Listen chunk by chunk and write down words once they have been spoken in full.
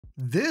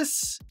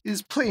This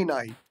is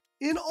Playnite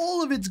in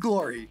all of its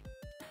glory.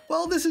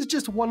 Well, this is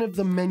just one of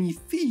the many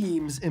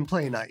themes in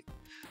Playnite.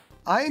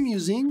 I am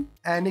using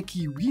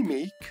Aniki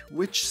Remake,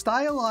 which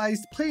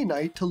stylized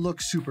Playnite to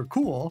look super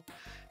cool.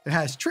 It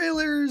has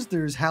trailers,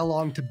 there's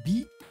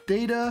HowLongToBeat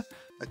data,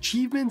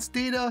 achievements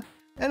data,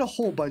 and a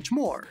whole bunch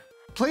more.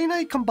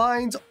 Playnite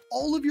combines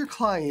all of your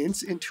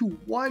clients into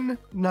one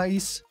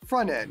nice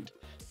front end,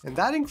 and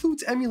that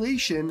includes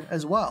emulation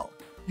as well.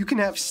 You can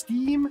have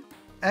Steam,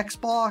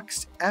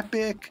 Xbox,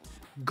 Epic,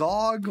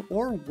 GOG,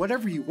 or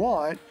whatever you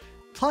want,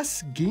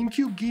 plus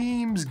GameCube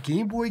games,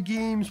 Game Boy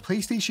games,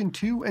 PlayStation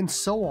 2, and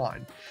so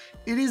on.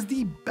 It is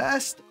the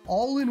best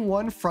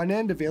all-in-one front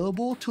end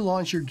available to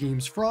launch your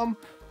games from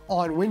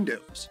on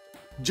Windows.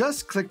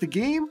 Just click the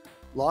game,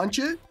 launch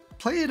it,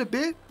 play it a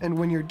bit, and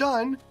when you're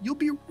done, you'll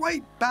be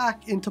right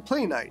back into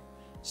Playnite.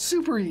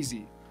 Super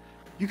easy.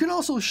 You can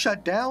also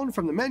shut down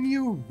from the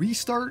menu,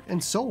 restart,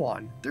 and so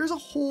on. There's a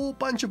whole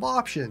bunch of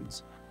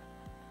options.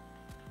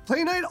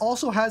 Playnite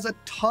also has a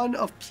ton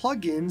of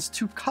plugins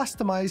to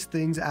customize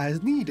things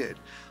as needed.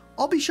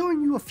 I'll be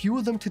showing you a few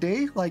of them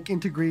today, like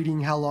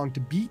integrating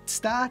HowLongToBeat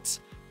stats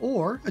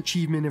or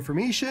achievement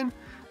information,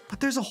 but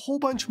there's a whole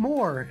bunch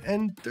more,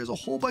 and there's a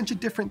whole bunch of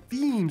different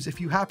themes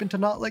if you happen to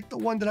not like the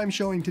one that I'm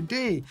showing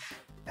today,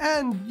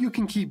 and you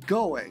can keep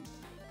going,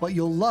 but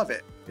you'll love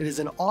it. It is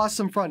an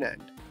awesome front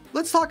end.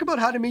 Let's talk about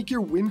how to make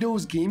your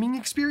Windows gaming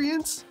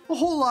experience a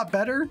whole lot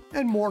better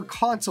and more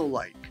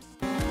console-like.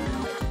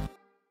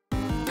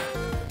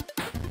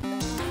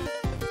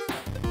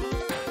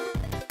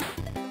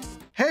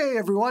 Hey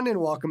everyone,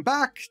 and welcome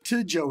back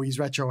to Joey's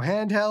Retro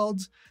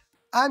Handhelds.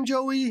 I'm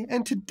Joey,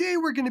 and today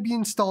we're going to be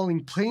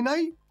installing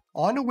Playnite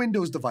on a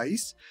Windows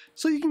device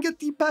so you can get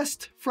the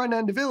best front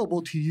end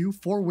available to you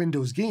for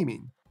Windows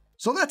gaming.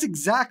 So that's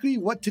exactly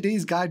what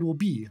today's guide will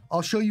be.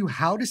 I'll show you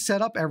how to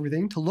set up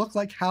everything to look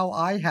like how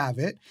I have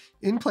it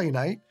in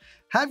Playnite,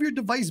 have your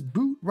device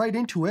boot right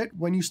into it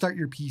when you start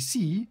your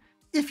PC,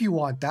 if you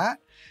want that,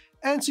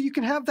 and so you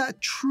can have that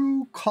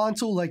true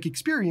console-like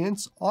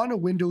experience on a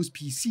Windows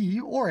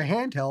PC or a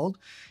handheld,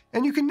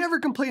 and you can never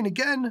complain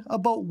again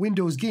about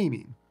Windows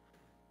gaming.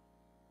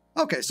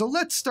 Okay, so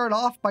let's start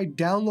off by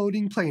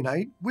downloading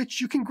Playnite, which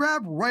you can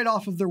grab right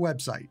off of their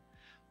website.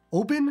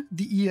 Open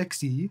the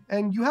exe,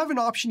 and you have an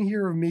option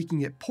here of making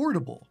it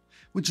portable,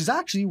 which is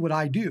actually what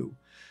I do.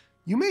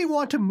 You may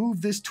want to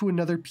move this to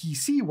another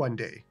PC one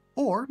day,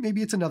 or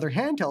maybe it's another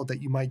handheld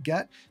that you might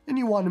get, and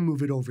you want to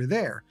move it over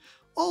there.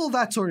 All of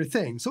that sort of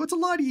thing. So it's a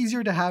lot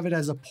easier to have it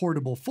as a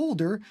portable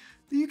folder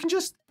that you can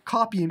just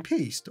copy and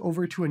paste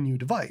over to a new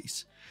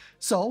device.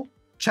 So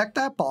check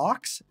that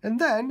box and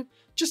then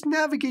just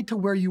navigate to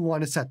where you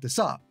want to set this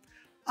up.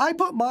 I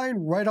put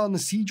mine right on the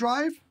C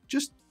drive,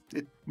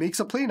 it makes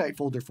a Playnite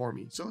folder for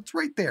me. So it's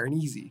right there and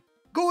easy.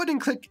 Go ahead and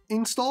click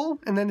install,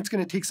 and then it's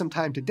going to take some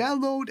time to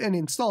download and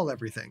install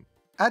everything.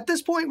 At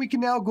this point, we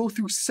can now go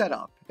through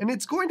setup, and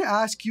it's going to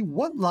ask you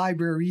what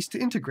libraries to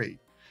integrate.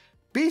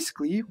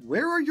 Basically,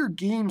 where are your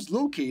games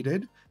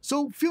located?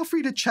 So feel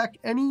free to check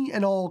any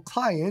and all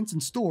clients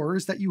and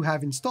stores that you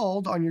have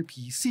installed on your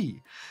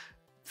PC.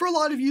 For a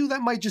lot of you,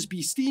 that might just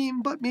be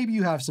Steam, but maybe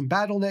you have some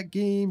Battle.net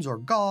games or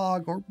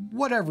GOG or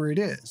whatever it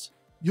is.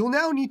 You'll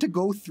now need to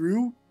go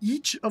through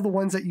each of the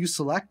ones that you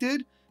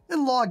selected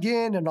and log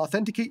in and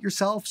authenticate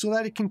yourself so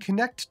that it can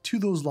connect to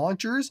those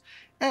launchers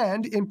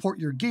and import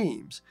your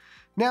games.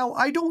 Now,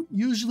 I don't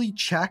usually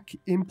check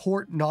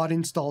import not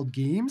installed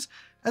games,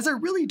 as I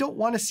really don't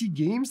want to see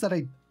games that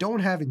I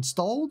don't have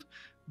installed,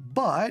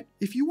 but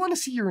if you want to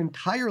see your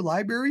entire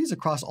libraries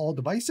across all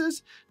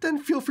devices, then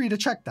feel free to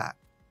check that.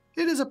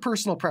 It is a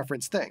personal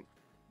preference thing.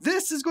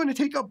 This is going to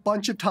take a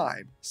bunch of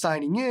time,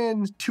 signing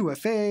in,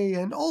 2FA,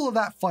 and all of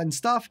that fun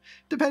stuff,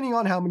 depending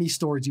on how many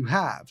stores you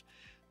have.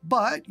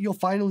 But you'll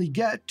finally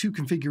get to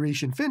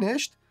configuration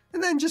finished,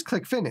 and then just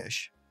click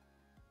finish.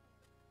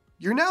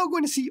 You're now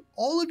going to see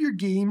all of your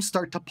games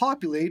start to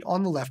populate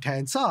on the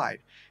left-hand side.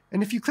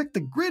 And if you click the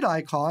grid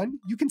icon,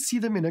 you can see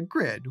them in a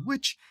grid,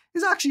 which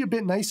is actually a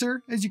bit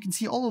nicer, as you can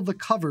see all of the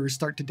covers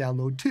start to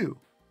download too.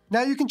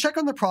 Now you can check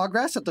on the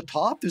progress at the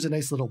top. There's a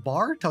nice little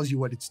bar, tells you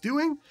what it's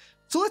doing.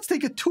 So let's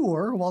take a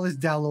tour while it's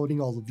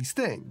downloading all of these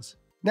things.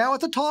 Now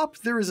at the top,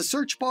 there is a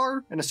search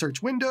bar and a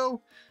search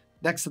window.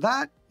 Next to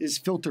that is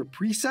filter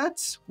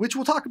presets, which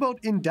we'll talk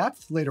about in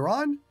depth later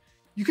on.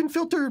 You can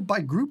filter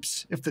by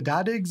groups if the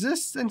data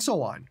exists, and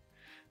so on.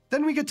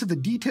 Then we get to the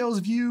details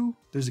view,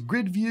 there's a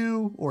grid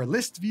view or a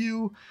list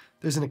view,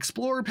 there's an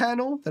explorer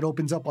panel that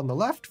opens up on the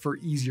left for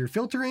easier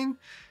filtering,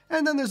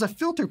 and then there's a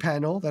filter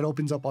panel that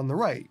opens up on the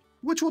right,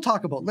 which we'll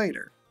talk about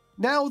later.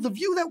 Now, the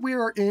view that we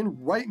are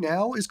in right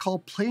now is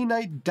called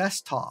Playnite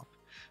Desktop,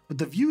 but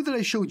the view that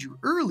I showed you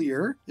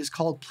earlier is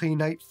called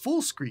Playnite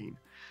Fullscreen.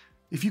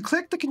 If you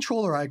click the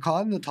controller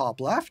icon in the top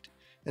left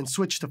and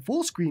switch to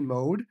full screen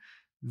mode,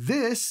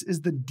 this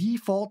is the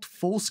default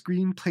full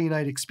screen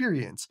Playnite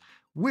experience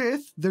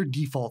with their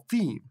default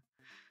theme.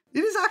 It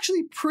is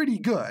actually pretty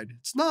good.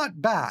 It's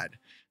not bad.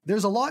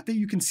 There's a lot that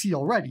you can see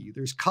already.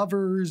 There's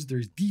covers,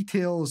 there's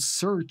details,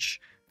 search,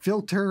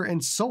 filter,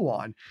 and so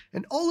on.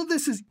 And all of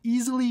this is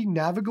easily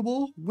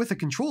navigable with a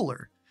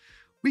controller.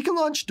 We can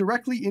launch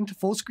directly into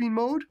full screen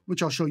mode,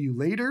 which I'll show you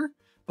later.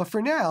 But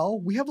for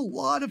now, we have a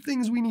lot of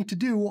things we need to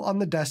do on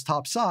the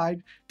desktop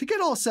side to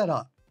get all set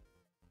up.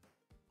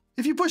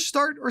 If you push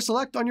start or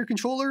select on your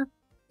controller,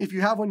 if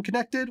you have one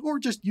connected, or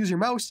just use your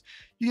mouse,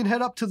 you can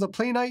head up to the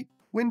Playnite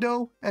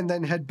window and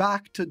then head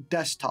back to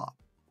desktop.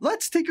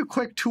 Let's take a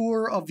quick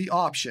tour of the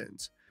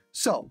options.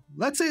 So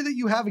let's say that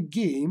you have a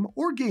game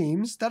or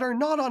games that are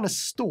not on a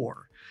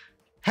store.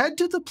 Head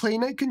to the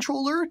Playnite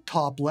controller,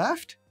 top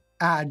left,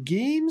 add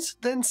games,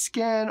 then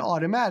scan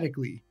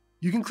automatically.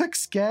 You can click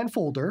scan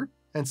folder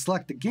and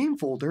select the game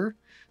folder,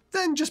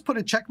 then just put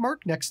a check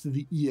mark next to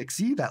the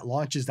exe that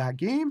launches that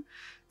game,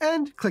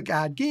 and click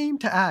add game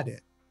to add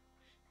it.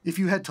 If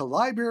you head to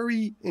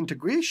library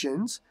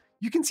integrations,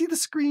 you can see the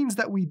screens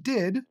that we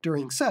did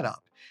during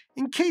setup,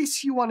 in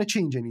case you want to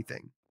change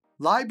anything.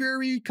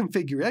 Library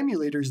configure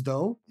emulators,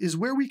 though, is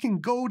where we can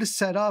go to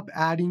set up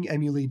adding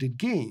emulated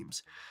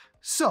games.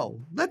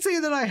 So let's say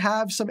that I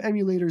have some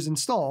emulators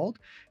installed,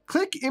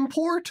 click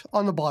import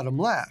on the bottom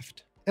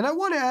left. And I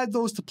want to add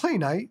those to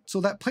Playnite so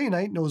that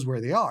Playnite knows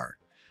where they are.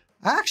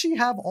 I actually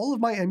have all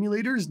of my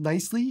emulators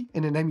nicely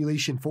in an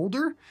emulation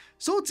folder,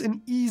 so it's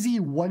an easy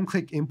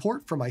one-click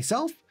import for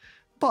myself.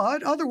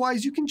 But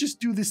otherwise, you can just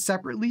do this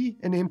separately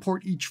and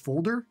import each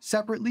folder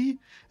separately,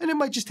 and it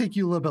might just take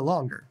you a little bit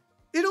longer.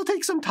 It'll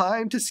take some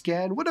time to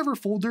scan whatever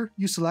folder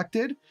you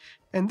selected,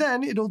 and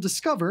then it'll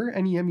discover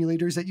any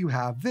emulators that you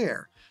have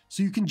there,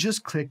 so you can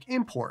just click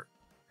import.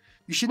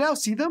 You should now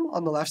see them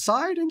on the left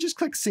side and just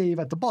click save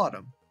at the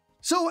bottom.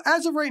 So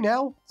as of right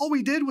now, all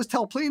we did was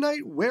tell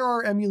Playnite where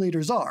our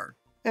emulators are,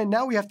 and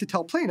now we have to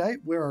tell Playnite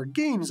where our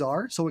games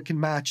are so it can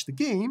match the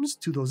games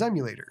to those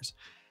emulators.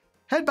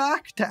 Head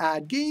back to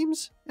add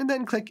games, and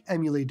then click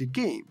emulated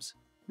games.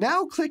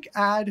 Now click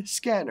add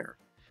scanner.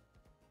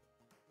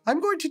 I'm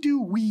going to do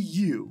Wii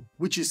U,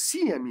 which is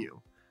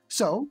CMU.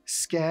 So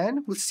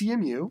scan with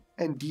CMU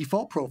and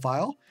default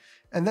profile,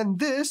 and then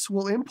this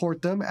will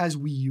import them as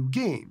Wii U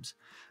games.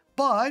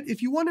 But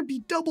if you want to be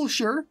double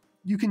sure,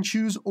 you can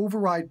choose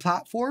override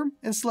platform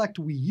and select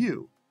Wii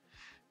U.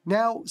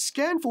 Now,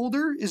 scan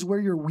folder is where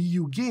your Wii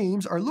U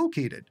games are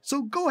located,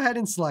 so go ahead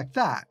and select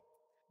that.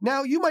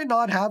 Now, you might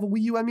not have a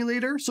Wii U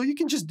emulator, so you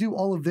can just do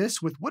all of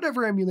this with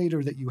whatever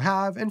emulator that you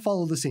have and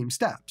follow the same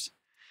steps.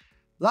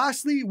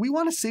 Lastly, we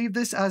want to save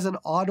this as an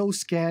auto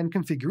scan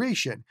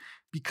configuration,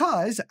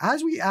 because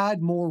as we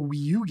add more Wii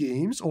U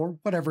games, or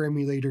whatever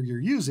emulator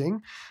you're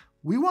using,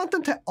 we want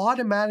them to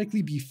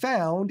automatically be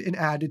found and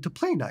added to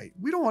Playnite.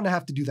 We don't want to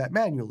have to do that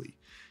manually.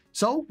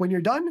 So when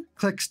you're done,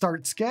 click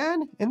Start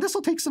Scan, and this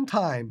will take some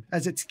time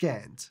as it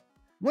scans.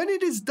 When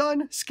it is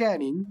done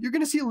scanning, you're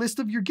going to see a list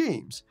of your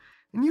games,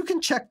 and you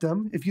can check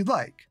them if you'd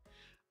like.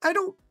 I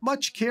don't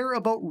much care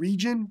about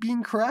region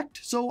being correct,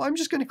 so I'm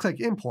just going to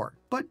click Import,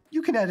 but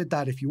you can edit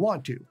that if you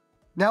want to.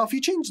 Now, if you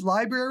change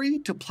Library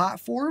to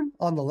Platform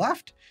on the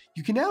left,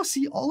 you can now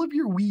see all of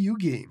your Wii U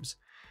games.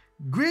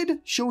 Grid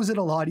shows it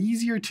a lot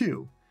easier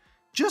too.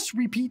 Just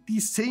repeat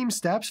these same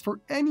steps for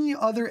any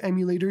other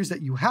emulators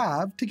that you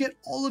have to get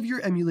all of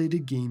your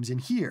emulated games in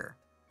here.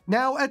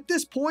 Now, at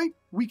this point,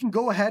 we can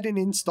go ahead and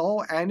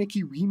install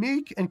Aniki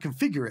Remake and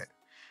configure it.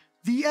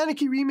 The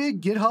Aniki Remake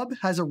GitHub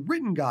has a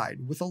written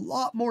guide with a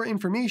lot more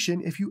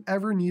information if you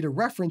ever need a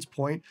reference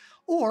point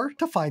or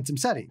to find some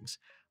settings.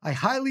 I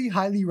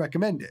highly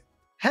recommend it.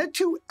 Head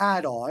to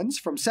Add-ons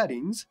from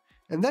Settings,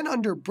 and then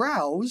under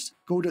Browse,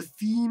 go to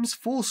Themes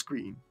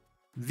Fullscreen.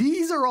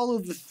 These are all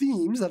of the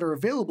themes that are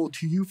available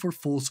to you for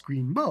full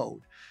screen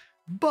mode.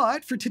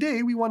 But for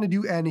today, we want to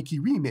do Aniki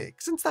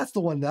Remake, since that's the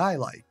one that I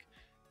like.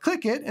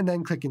 Click it and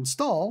then click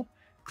Install,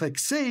 click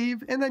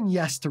Save, and then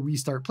Yes to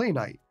restart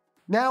Playnite.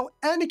 Now,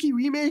 Aniki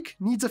Remake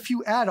needs a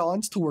few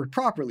add-ons to work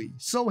properly,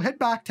 so head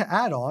back to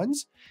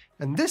Add-ons,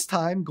 and this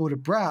time go to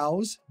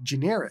Browse,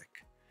 Generic.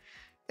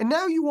 And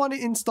now you want to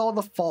install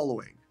the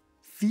following: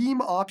 Theme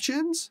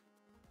Options,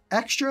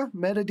 Extra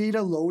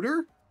Metadata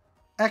Loader,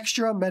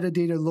 Extra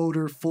Metadata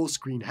Loader Full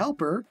Screen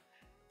Helper,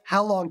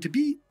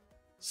 HowLongToBeat,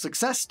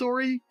 Success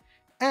Story,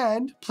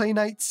 and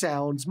Playnite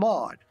Sounds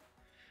Mod.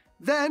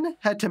 Then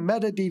head to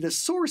Metadata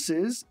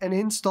Sources and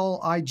install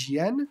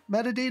IGN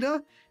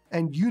metadata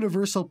and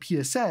Universal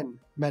PSN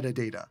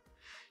metadata.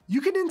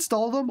 You can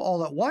install them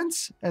all at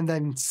once and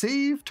then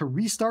save to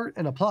restart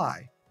and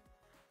apply.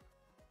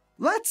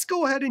 Let's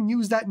go ahead and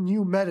use that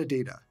new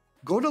metadata.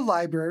 Go to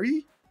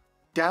Library,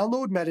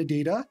 download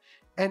metadata,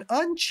 and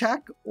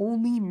uncheck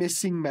Only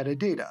Missing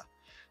Metadata.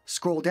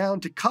 Scroll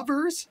down to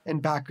Covers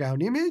and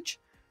Background Image,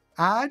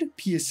 add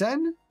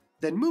PSN,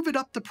 then move it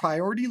up the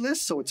priority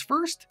list so it's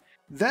first,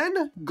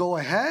 then go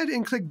ahead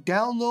and click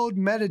Download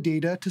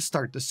Metadata to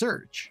start the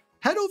search.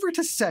 Head over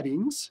to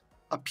Settings,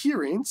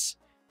 Appearance,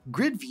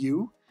 Grid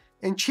View,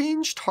 and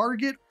change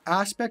Target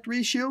Aspect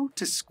Ratio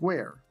to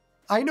Square.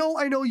 I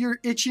know you're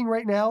itching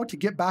right now to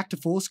get back to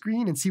full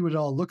screen and see what it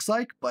all looks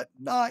like, but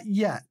not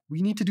yet.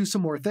 We need to do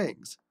some more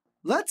things.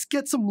 Let's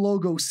get some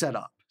logos set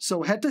up.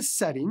 So head to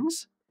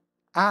Settings,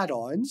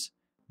 Add-ons,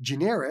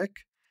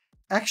 Generic,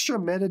 extra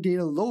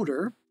metadata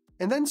loader,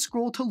 and then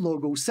scroll to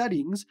logo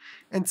settings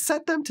and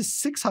set them to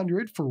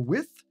 600 for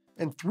width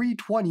and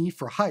 320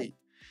 for height.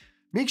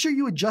 Make sure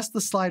you adjust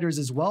the sliders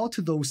as well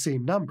to those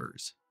same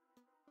numbers.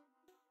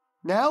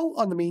 Now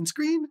on the main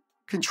screen,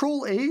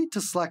 Control A to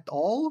select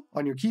all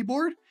on your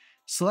keyboard,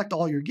 select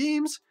all your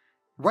games,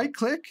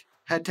 right-click,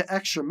 head to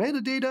Extra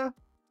Metadata,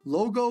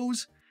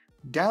 Logos,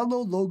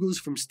 download logos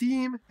from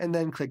Steam, and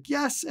then click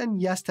Yes and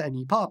Yes to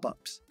any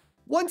pop-ups.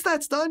 Once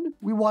that's done,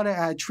 we want to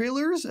add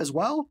trailers as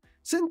well,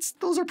 since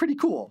those are pretty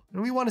cool,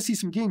 and we want to see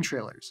some game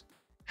trailers.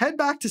 Head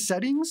back to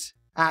Settings,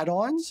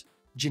 Add-ons,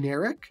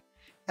 Generic,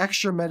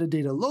 Extra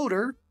Metadata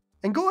Loader,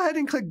 and go ahead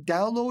and click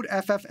Download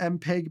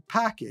FFmpeg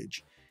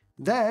Package.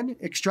 Then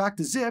extract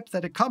the zip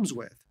that it comes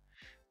with.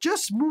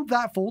 Just move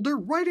that folder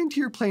right into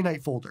your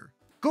Playnite folder.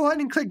 Go ahead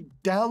and click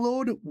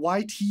Download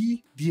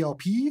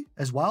YTDLP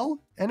as well,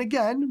 and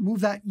again, move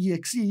that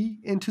exe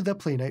into the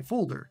Playnite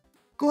folder.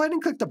 Go ahead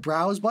and click the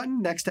Browse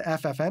button next to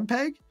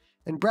FFmpeg,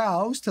 and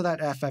browse to that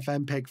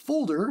FFmpeg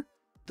folder,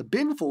 the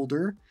bin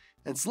folder,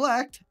 and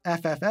select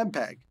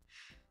FFmpeg.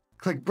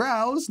 Click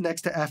Browse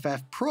next to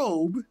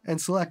FFprobe, and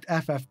select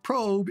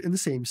FFprobe in the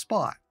same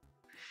spot.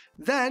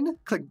 Then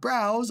click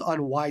Browse on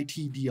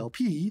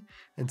YTDLP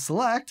and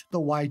select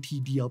the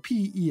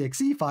YTDLP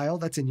exe file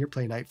that's in your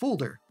Playnite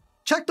folder.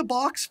 Check the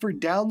box for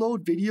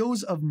download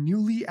videos of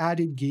newly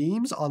added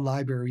games on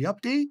Library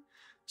Update.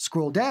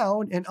 Scroll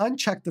down and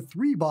uncheck the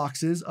 3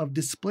 boxes of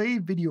Display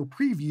Video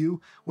Preview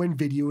when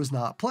video is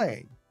not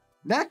playing.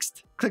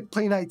 Next, click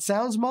Playnite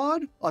Sounds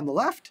Mod on the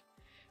left.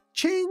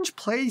 Change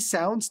Play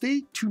Sound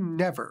State to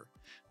Never.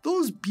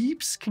 Those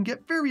beeps can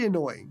get very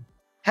annoying.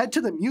 Head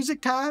to the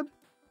Music tab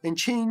and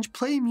change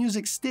Play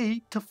Music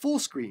State to Full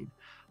Screen.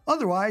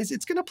 Otherwise,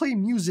 it's going to play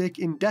music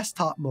in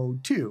desktop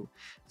mode too,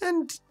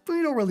 and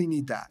we don't really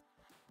need that.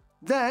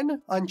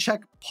 Then,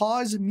 uncheck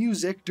Pause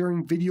Music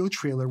during video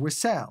trailer with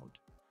sound.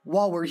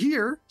 While we're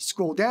here,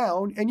 scroll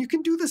down and you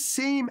can do the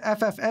same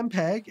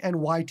FFmpeg and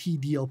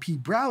YTDLP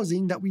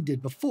browsing that we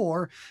did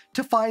before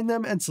to find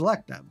them and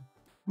select them.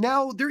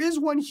 Now, there is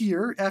one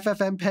here,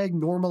 FFmpeg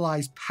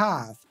Normalized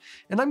Path,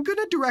 and I'm going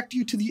to direct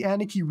you to the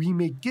Aniki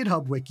Remake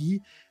GitHub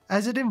wiki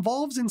as it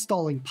involves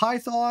installing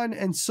Python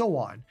and so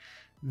on.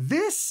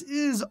 This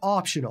is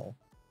optional.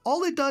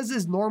 All it does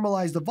is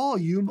normalize the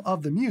volume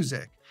of the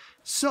music.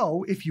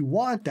 So if you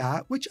want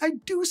that, which I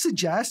do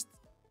suggest,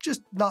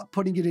 just not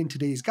putting it in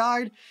today's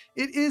guide,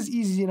 it is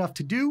easy enough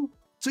to do,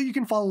 so you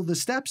can follow the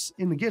steps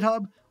in the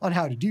GitHub on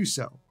how to do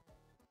so.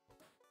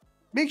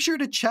 Make sure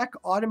to check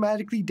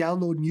Automatically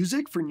Download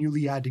Music for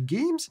newly added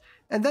games,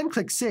 and then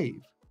click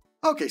Save.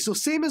 Okay, so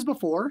same as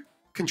before,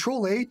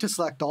 Control A to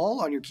select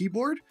all on your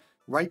keyboard,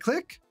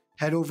 right-click,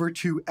 head over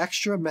to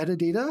Extra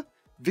Metadata,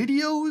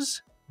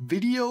 Videos,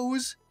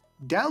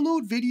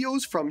 Download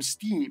Videos from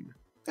Steam,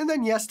 and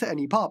then Yes to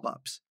any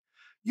pop-ups.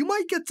 You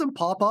might get some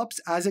pop-ups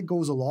as it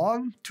goes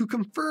along to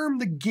confirm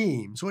the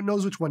game so it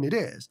knows which one it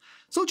is,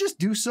 so just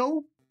do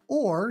so.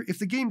 Or if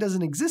the game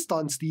doesn't exist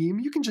on Steam,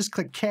 you can just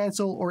click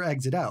Cancel or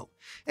Exit out,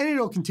 and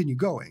it'll continue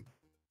going.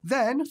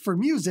 Then, for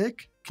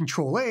music,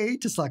 Control A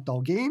to select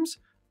all games,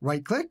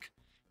 right-click,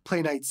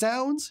 Playnite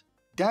Sounds,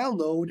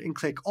 Download, and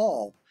click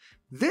All.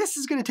 This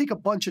is going to take a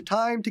bunch of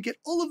time to get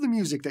all of the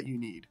music that you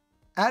need.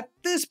 At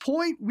this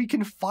point, we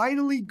can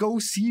finally go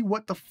see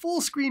what the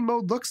full screen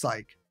mode looks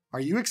like. Are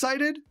you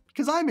excited?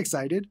 Because I'm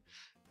excited.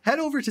 Head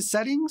over to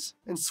Settings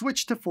and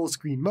switch to full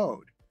screen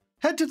mode.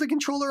 Head to the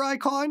controller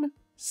icon,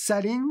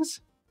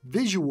 Settings,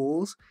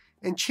 Visuals,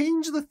 and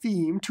change the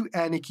theme to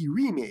Aniki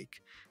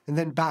Remake, and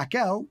then back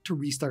out to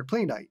restart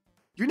Playnite.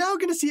 You're now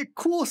going to see a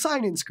cool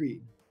sign-in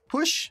screen.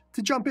 Push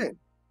to jump in.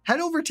 Head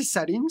over to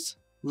Settings,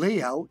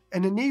 Layout,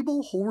 and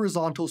enable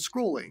horizontal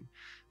scrolling.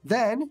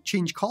 Then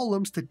change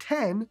columns to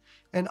 10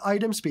 and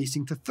item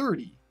spacing to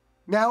 30.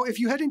 Now, if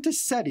you head into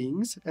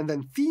Settings and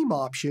then Theme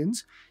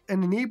Options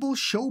and enable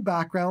Show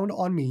Background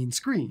on Main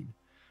Screen,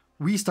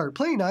 restart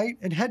Playnite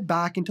and head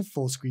back into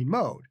full screen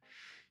mode.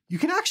 You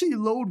can actually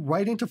load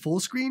right into full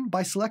screen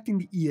by selecting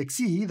the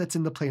exe that's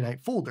in the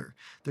Playnite folder.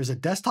 There's a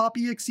desktop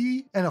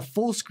exe and a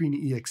full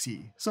screen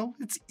exe, so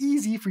it's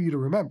easy for you to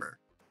remember.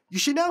 You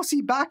should now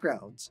see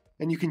backgrounds,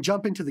 and you can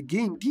jump into the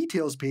game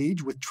details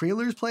page with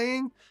trailers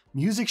playing,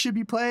 music should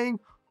be playing,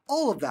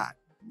 all of that.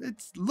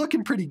 It's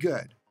looking pretty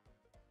good.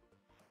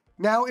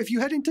 Now, if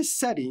you head into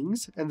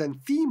Settings and then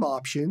Theme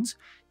Options,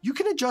 you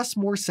can adjust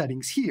more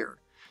settings here.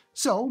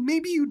 So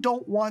maybe you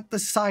don't want the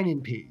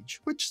sign-in page,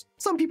 which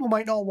some people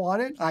might not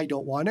want it, I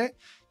don't want it.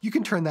 You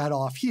can turn that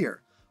off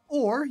here.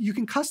 Or you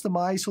can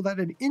customize so that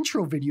an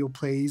intro video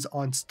plays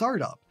on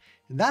startup,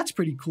 and that's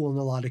pretty cool in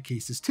a lot of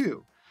cases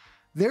too.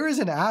 There is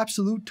an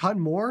absolute ton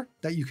more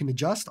that you can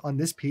adjust on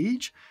this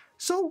page,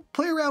 so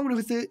play around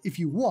with it if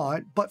you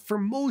want, but for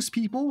most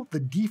people, the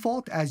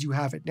default as you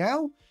have it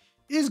now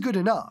is good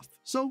enough,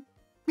 so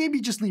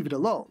maybe just leave it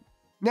alone.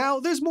 Now,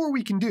 there's more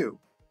we can do.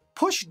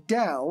 Push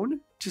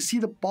down to see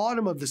the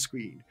bottom of the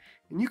screen,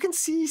 and you can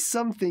see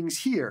some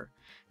things here.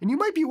 And you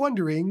might be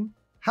wondering,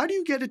 how do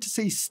you get it to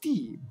say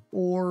Steam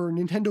or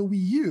Nintendo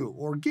Wii U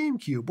or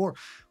GameCube or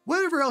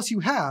whatever else you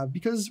have?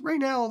 Because right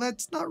now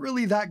that's not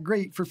really that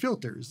great for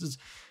filters. There's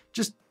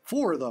just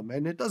 4 of them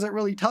and it doesn't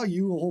really tell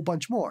you a whole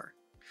bunch more.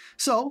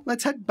 So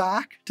let's head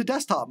back to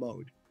desktop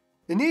mode.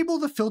 Enable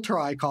the filter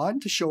icon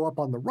to show up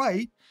on the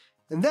right,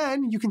 and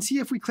then you can see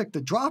if we click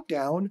the drop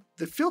down,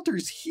 the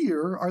filters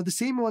here are the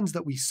same ones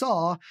that we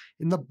saw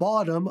in the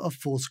bottom of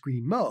full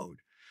screen mode.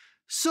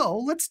 So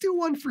let's do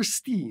one for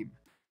Steam.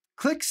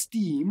 Click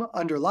Steam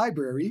under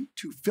Library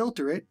to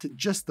filter it to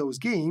just those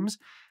games,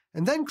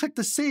 and then click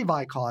the save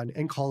icon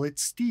and call it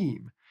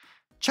Steam.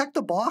 Check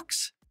the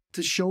box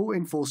to show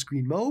in full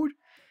screen mode,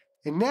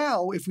 and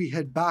now if we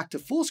head back to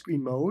full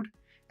screen mode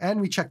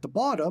and we check the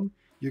bottom,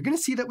 you're going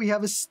to see that we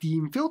have a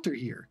Steam filter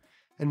here.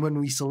 And when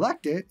we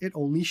select it, it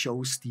only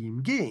shows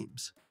Steam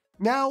games.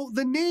 Now,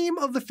 the name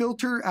of the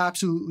filter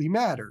absolutely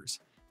matters.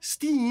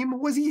 Steam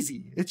was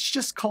easy, it's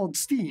just called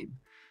Steam.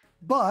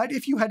 But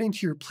if you head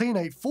into your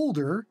Playnite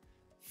folder,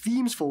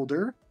 Themes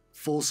folder,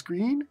 Full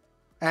Screen,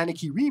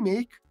 Aniki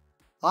Remake,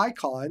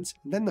 Icons,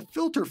 and then the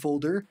Filter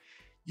folder,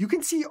 you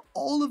can see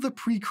all of the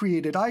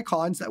pre-created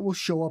icons that will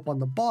show up on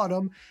the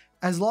bottom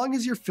as long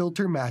as your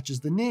filter matches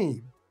the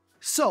name.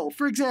 So,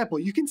 for example,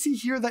 you can see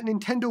here that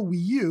Nintendo Wii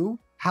U,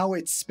 how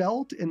it's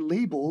spelt and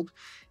labeled,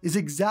 is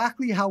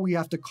exactly how we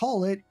have to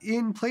call it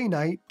in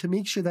Playnite to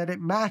make sure that it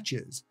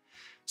matches.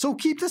 So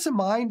keep this in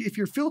mind if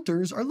your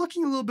filters are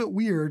looking a little bit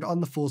weird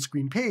on the full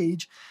screen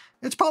page,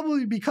 it's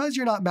probably because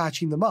you're not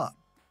matching them up.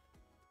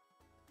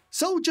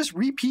 So just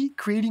repeat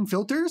creating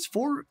filters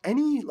for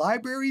any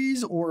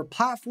libraries or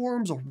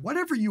platforms or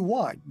whatever you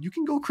want. You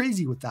can go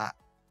crazy with that.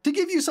 To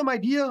give you some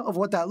idea of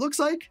what that looks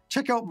like,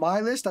 check out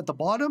my list at the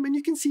bottom and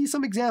you can see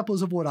some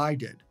examples of what I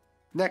did.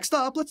 Next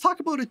up, let's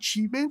talk about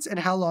achievements and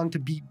how long to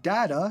beat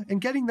data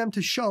and getting them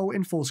to show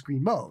in full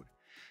screen mode.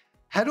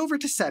 Head over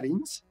to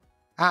Settings,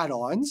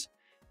 Add-ons,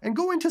 and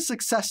go into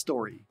Success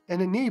Story and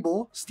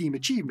enable Steam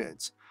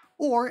achievements,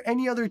 or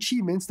any other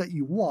achievements that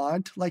you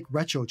want, like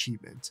retro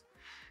achievements.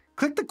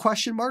 Click the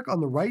question mark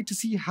on the right to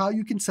see how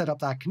you can set up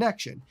that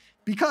connection,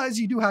 because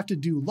you do have to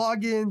do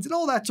logins and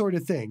all that sort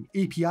of thing,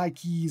 API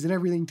keys and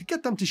everything to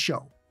get them to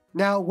show.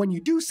 Now, when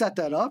you do set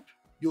that up,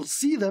 you'll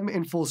see them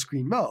in full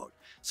screen mode.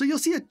 So you'll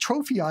see a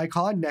trophy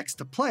icon next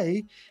to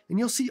play, and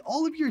you'll see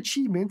all of your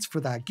achievements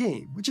for that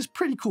game, which is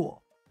pretty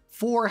cool.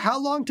 For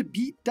how long to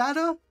beat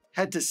data,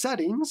 head to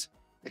Settings,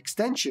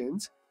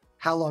 Extensions,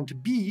 how long to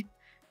beat,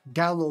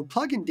 download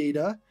plugin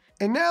data,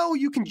 and now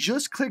you can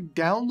just click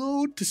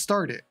download to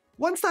start it.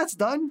 Once that's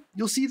done,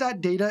 you'll see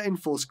that data in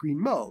full screen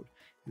mode.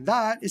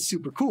 That is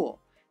super cool.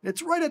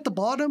 It's right at the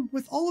bottom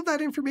with all of that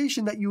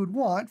information that you would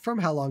want from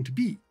How Long to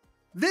Beat.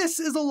 This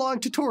is a long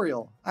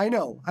tutorial, I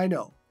know,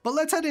 but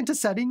let's head into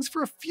settings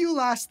for a few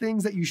last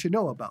things that you should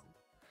know about.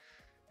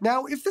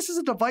 Now, if this is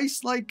a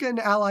device like an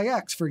Ally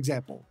X, for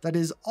example, that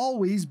is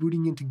always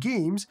booting into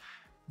games,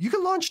 you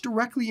can launch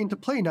directly into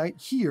Playnite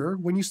here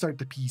when you start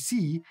the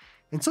PC,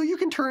 and so you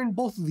can turn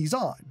both of these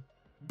on.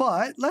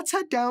 But let's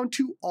head down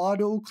to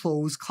Auto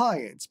Close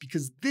Clients,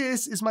 because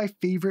this is my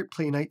favorite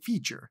Playnite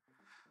feature.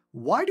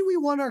 Why do we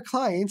want our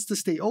clients to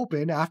stay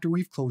open after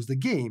we've closed the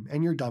game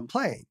and you're done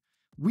playing?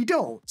 We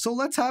don't, so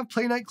let's have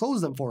Playnite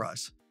close them for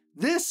us.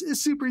 This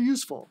is super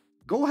useful.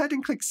 Go ahead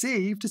and click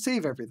Save to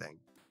save everything.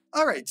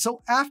 Alright,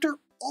 so after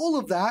all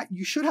of that,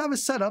 you should have a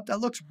setup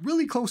that looks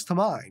really close to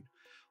mine.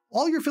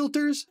 All your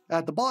filters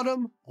at the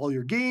bottom, all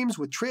your games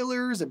with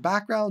trailers and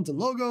backgrounds and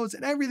logos,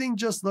 and everything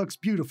just looks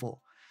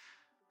beautiful.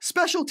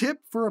 Special tip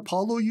for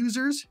Apollo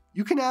users,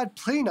 you can add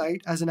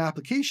Playnite as an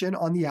application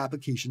on the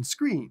application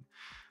screen.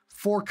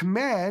 For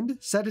command,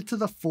 set it to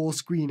the full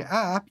screen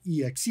app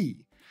exe,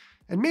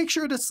 and make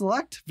sure to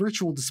select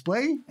virtual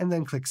display and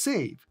then click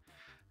save.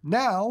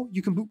 Now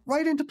you can boot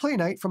right into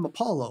Playnite from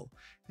Apollo,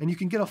 and you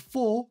can get a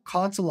full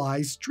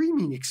consoleized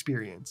streaming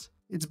experience.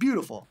 It's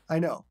beautiful, I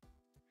know.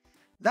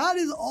 That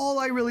is all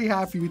I really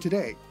have for you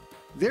today.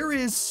 There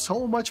is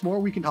so much more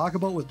we can talk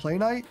about with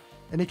Playnite,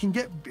 and it can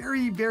get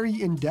very,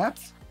 very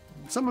in-depth.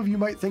 Some of you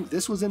might think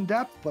this was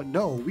in-depth, but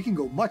no, we can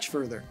go much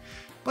further.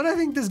 But I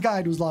think this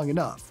guide was long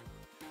enough.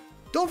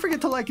 Don't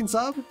forget to like and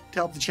sub to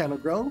help the channel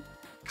grow.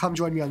 Come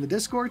join me on the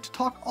Discord to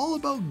talk all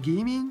about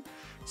gaming.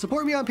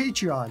 Support me on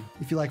Patreon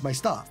if you like my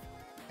stuff.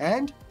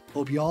 And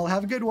hope you all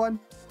have a good one.